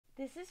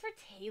This is for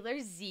Taylor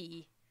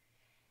Z.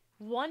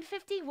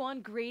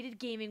 151 graded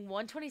gaming,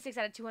 126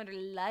 out of 200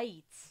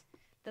 lights.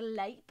 The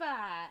light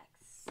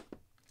box.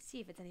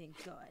 See if it's anything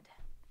good.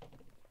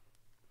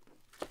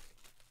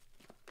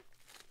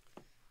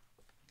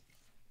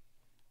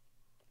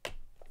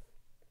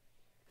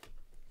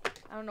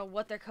 I don't know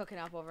what they're cooking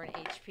up over in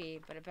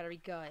HP, but it better be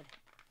good.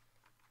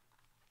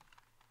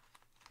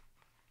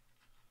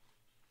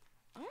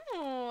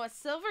 Oh, a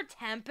Silver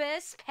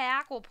Tempest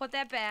pack. We'll put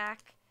that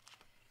back.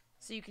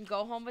 So you can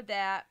go home with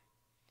that.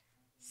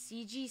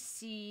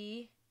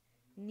 CGC.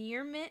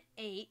 Near Mint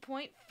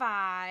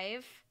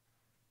 8.5.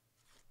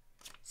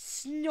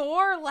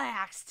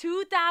 Snorlax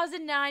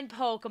 2009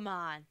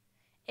 Pokemon.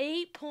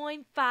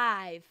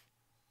 8.5.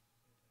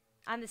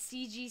 On the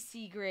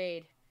CGC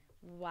grade.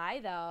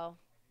 Why though?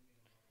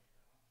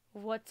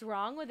 What's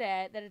wrong with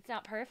it that it's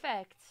not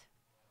perfect?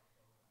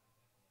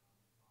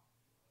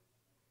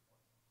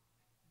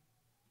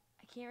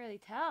 I can't really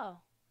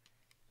tell.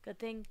 Good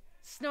thing.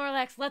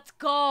 Snorlax, let's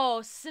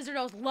go.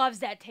 Scissornose loves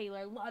that,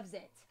 Taylor. Loves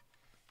it.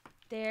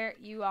 There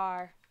you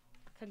are.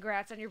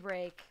 Congrats on your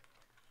break.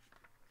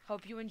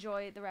 Hope you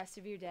enjoy the rest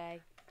of your day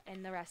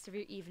and the rest of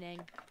your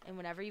evening and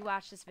whenever you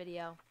watch this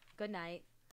video. Good night.